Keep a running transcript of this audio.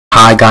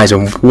Hi guys,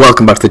 and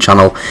welcome back to the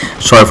channel.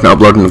 Sorry for not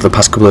uploading over the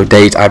past couple of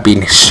days. I've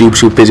been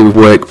super busy with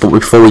work, but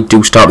before we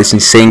do start this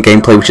insane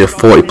gameplay, which is a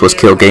 40 plus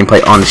kill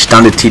gameplay on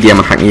standard TDM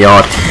on Hackney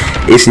Yard,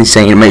 it's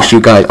insane. Make sure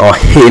you guys are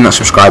hitting that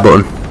subscribe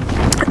button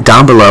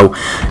down below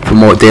for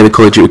more daily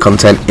Call of Duty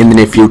content in the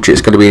near future.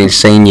 It's going to be an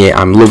insane year.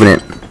 I'm loving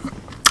it.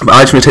 But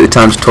I just want to take the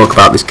time to talk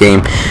about this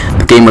game.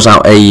 The game was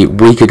out a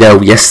week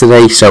ago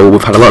yesterday, so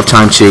we've had a lot of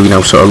time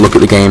to, sort of look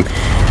at the game,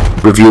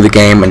 review the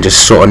game, and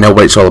just sort of know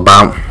what it's all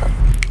about.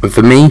 But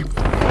for me,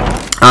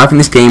 I think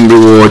this game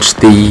rewards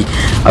the,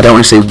 I don't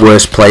want to say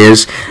worst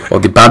players or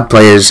the bad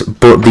players,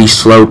 but the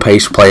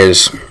slow-paced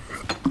players.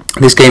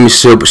 This game is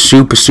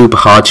super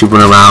hard to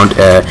run around,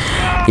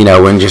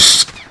 and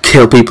just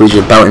kill people as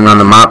you're belting around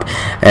the map.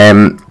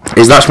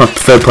 That's my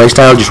preferred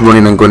playstyle, just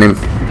running and gunning,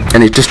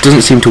 and it just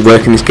doesn't seem to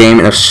work in this game.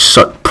 And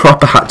I've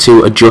proper had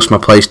to adjust my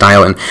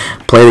playstyle and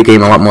play the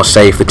game a lot more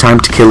safe. The time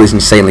to kill is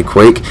insanely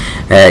quick.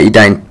 You're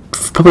dying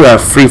probably about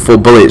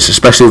 3-4 bullets,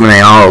 especially with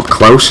an AR up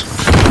close.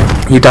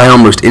 You die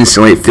almost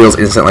instantly. It feels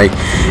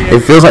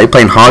like you're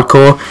playing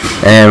hardcore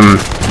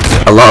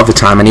a lot of the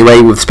time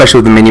anyway,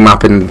 especially with the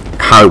minimap and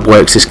how it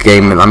works this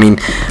game. I mean,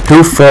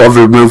 who thought of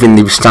removing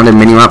the standard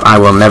minimap? I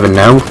will never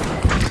know,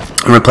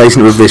 and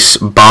replacing it with this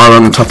bar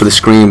on the top of the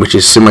screen, which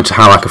is similar to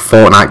how like a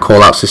Fortnite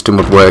call-out system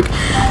would work,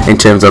 in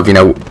terms of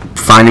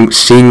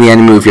seeing the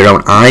enemy with your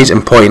own eyes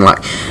and pointing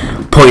out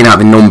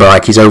the number,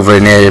 like he's over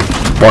near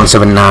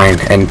 179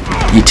 and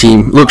your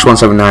team looks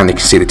 179, they can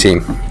see the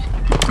team.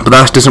 But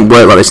that doesn't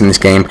work like this in this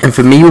game. And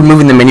for me,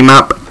 removing the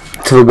minimap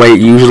to the way it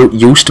usually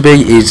used to be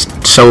is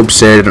so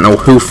absurd. I don't know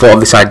who thought of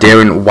this idea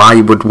and why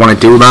you would want to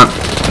do that.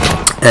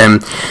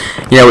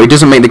 It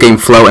doesn't make the game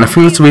flow, and I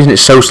think that's the reason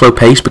it's so slow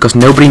paced, because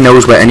nobody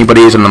knows where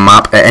anybody is on the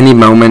map at any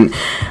moment.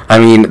 I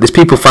mean, there's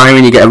people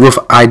firing, you get a rough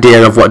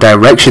idea of what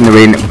direction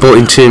they're in, but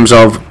in terms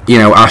of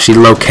actually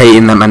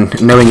locating them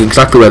and knowing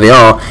exactly where they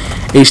are,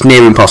 it's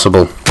near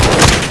impossible.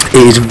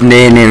 It is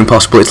near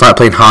impossible. It's like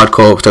playing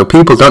hardcore, so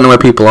people don't know where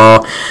people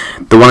are.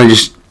 They want to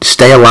just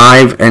stay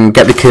alive and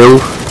get the kill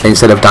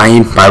instead of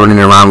dying by running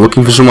around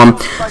looking for someone.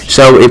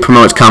 So it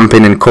promotes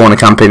camping and corner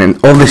camping and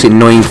all this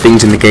annoying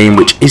things in the game,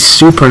 which is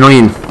super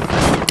annoying.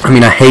 I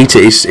mean, I hate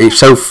it. It's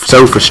so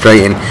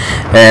frustrating.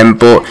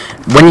 But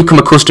when you come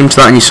accustomed to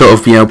that and you sort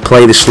of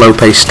play the slow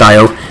paced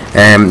style,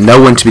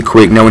 know when to be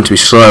quick, know when to be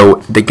slow,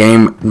 the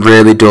game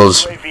really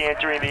does.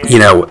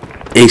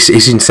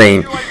 It's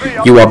insane.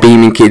 You are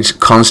beaming kids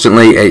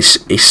constantly.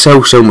 It's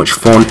so much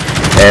fun.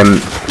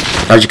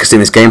 As you can see in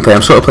this gameplay,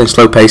 I'm sort of playing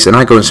slow pace, and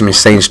I go on some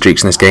insane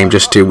streaks in this game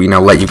just to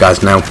let you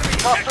guys know.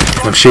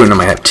 I'm shooting at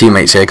my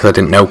teammates here because I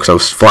didn't know, because I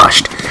was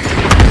flashed.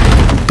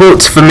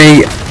 But for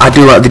me, I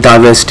do like the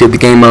diversity of the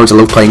game modes. I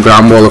love playing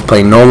ground war, I love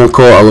playing normal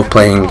core, I love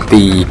playing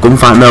the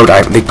gunfight mode.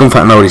 The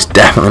gunfight mode is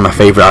definitely my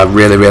favourite. I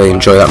really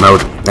enjoy that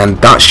mode. And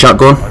that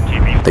shotgun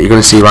that you're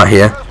going to see right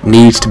here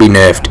needs to be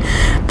nerfed.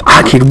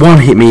 That kid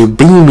one-hit me,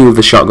 beamed me with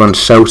the shotgun,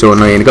 so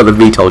annoying. I got the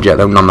VTOL jet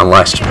though,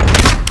 nonetheless.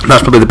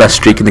 That's probably the best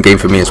streak in the game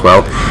for me as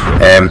well.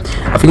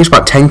 I think it's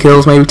about 10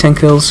 kills, maybe 10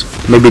 kills,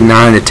 maybe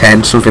 9 or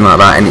 10, something like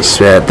that, and it's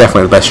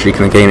definitely the best streak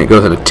in the game. It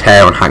goes at a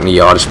tear on Hackney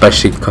Yard,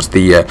 especially because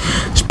the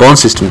spawn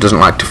system doesn't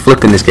like to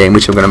flip in this game,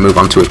 which I'm going to move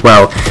on to as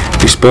well.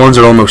 The spawns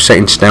are almost set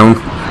in stone.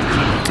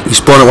 You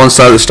spawn at one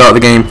side at the start of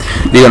the game,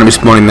 you're going to be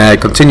spawning there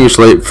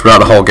continuously throughout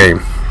the whole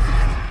game.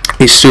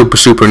 It's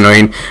super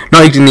annoying.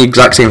 Not in the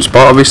exact same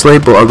spot, obviously,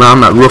 but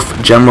around that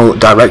rough general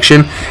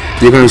direction,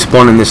 you're going to be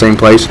spawning in the same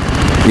place.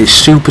 It's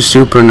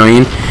super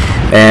annoying.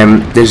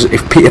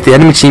 If the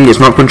enemy team gets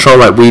map control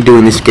like we do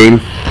in this game,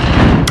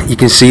 you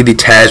can see the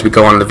tears we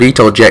go on. The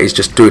VTOL jet is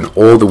just doing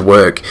all the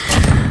work.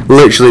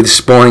 Literally, the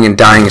spawning and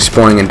dying,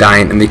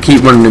 and they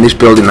keep running in this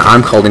building that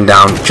I'm holding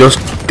down.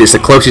 It's the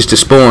closest to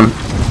spawn.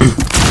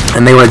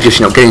 And they want to just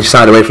get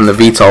inside away from the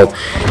VTOL,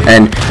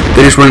 and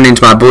they're just running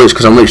into my bullets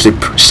because I'm literally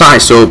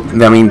sights up.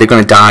 I mean, they're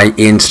going to die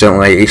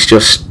instantly. It's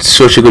just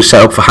such a good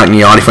setup for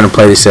Hackney Yard if you want to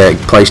play this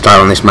play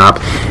style on this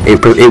map.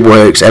 It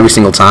works every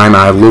single time.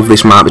 I love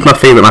this map. It's my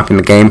favourite map in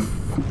the game,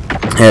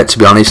 to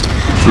be honest.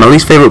 My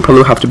least favourite would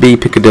probably have to be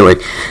Piccadilly.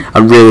 I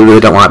really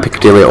don't like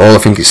Piccadilly at all. I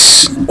think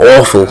it's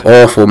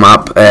awful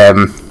map.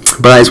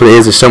 But that is what it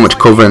is. There's so much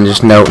cover, and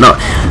just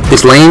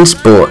there's lanes,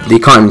 but you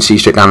can't even see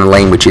straight down the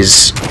lane, which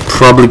is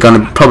probably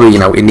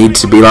it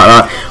needs to be like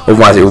that.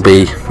 Otherwise, it will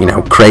be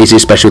crazy,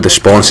 especially with the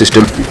spawn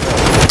system.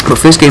 But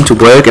for this game to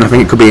work, and I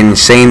think it could be an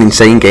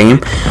insane game,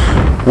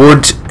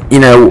 would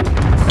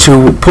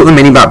to put the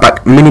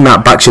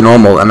minimap back to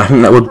normal, and I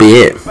think that would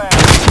be it.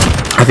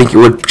 I think it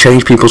would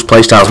change people's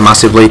playstyles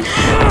massively.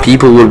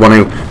 People would want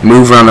to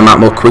move around the map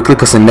more quickly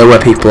because they know where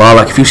people are.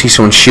 Like if you see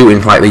someone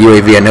shooting, like the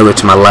UAV, I know they're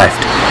to my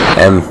left.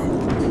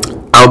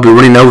 I'll be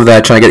running over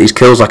there trying to get these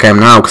kills like I am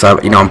now, because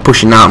I'm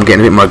pushing out. I'm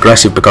getting a bit more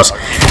aggressive because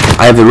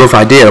I have the rough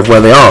idea of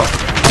where they are.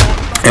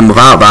 And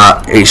without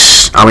that,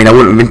 I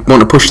wouldn't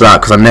want to push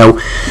that, because I know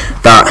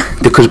that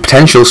there could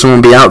potential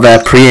someone be out there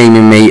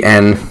pre-aiming me,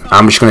 and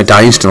I'm just going to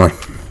die instantly.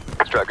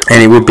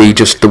 And it would be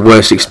just the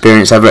worst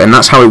experience ever, and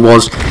that's how it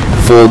was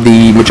for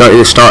the majority of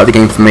the start of the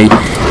game for me.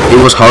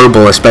 it was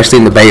horrible, especially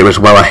in the beta as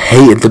well. I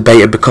hated the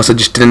beta because I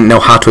just didn't know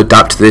how to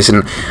adapt to this,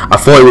 and I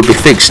thought it would be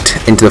fixed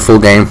into the full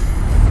game.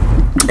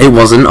 It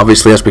wasn't,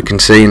 obviously, as we can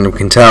see and we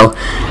can tell,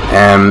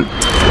 and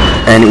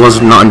it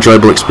was not an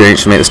enjoyable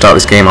experience for me at the start of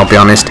this game, I'll be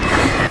honest.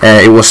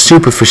 It was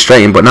super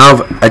frustrating, but now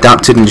I've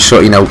adapted and just sort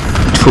of, you know,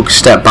 took a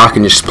step back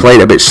and just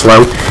played it a bit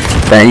slow.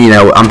 Then, you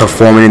know, I'm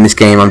performing in this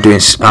game. I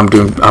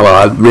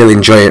really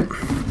enjoy it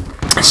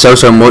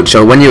so much.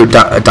 So when you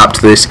adapt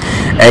to this,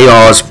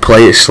 AR's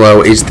play it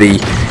slow is the,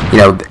 you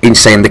know,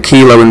 insane. The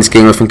Kilo in this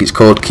game, I think it's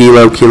called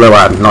Kilo,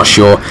 I'm not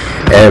sure.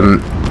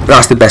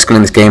 That's the best gun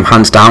in this game,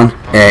 hands down,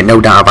 no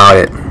doubt about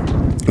it.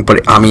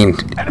 But I mean,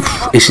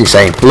 it's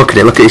insane. Look at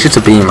it, it's just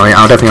a beam. I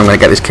don't think I'm going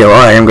to get this kill. Oh,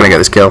 I am going to get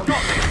this kill.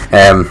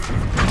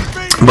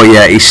 But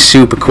yeah, it's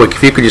super quick.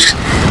 If you could just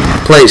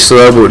play it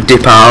slow but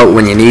dip out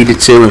when you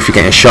needed to, and if you're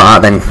getting shot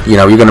at, then you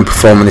know you're going to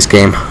perform in this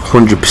game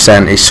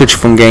 100%. It's such a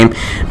fun game.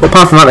 But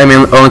apart from that, I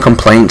mean, only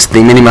complaints, the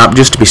minimap,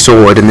 just to be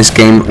sorted, in this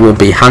game will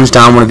be hands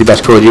down one of the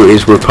best Call of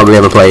Duties we've probably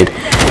ever played,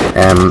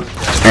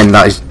 and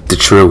that is the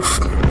truth.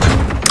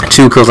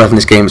 2 kills left in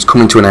this game. It's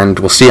coming to an end.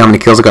 We'll see how many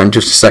kills I got in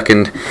just a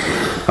second.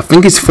 I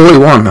think it's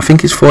 41.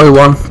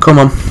 Come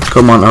on.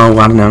 Oh,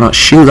 I don't know. Not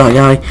shoot that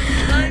guy.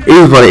 It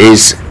is what it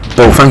is.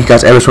 But thank you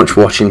guys ever so much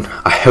for watching.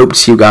 I hope to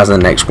see you guys in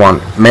the next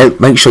one.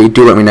 Make sure you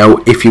do let me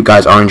know if you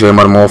guys are enjoying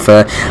Modern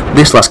Warfare.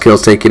 This last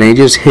kill's taking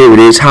ages. Here it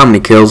is. How many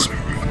kills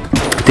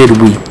did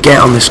we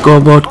get on the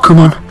scoreboard? Come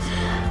on.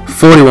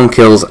 41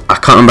 kills. I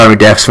can't remember how many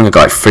deaths. I think I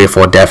got like 3 or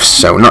 4 deaths,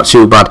 so not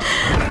too bad.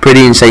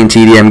 Pretty insane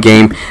TDM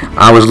game.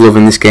 I was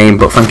loving this game,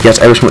 but thank you guys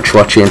ever so much for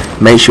watching.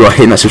 Make sure you're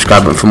hitting that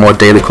subscribe button for more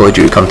daily Call of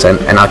Duty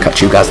content, and I'll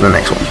catch you guys in the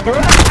next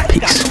one.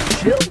 Peace.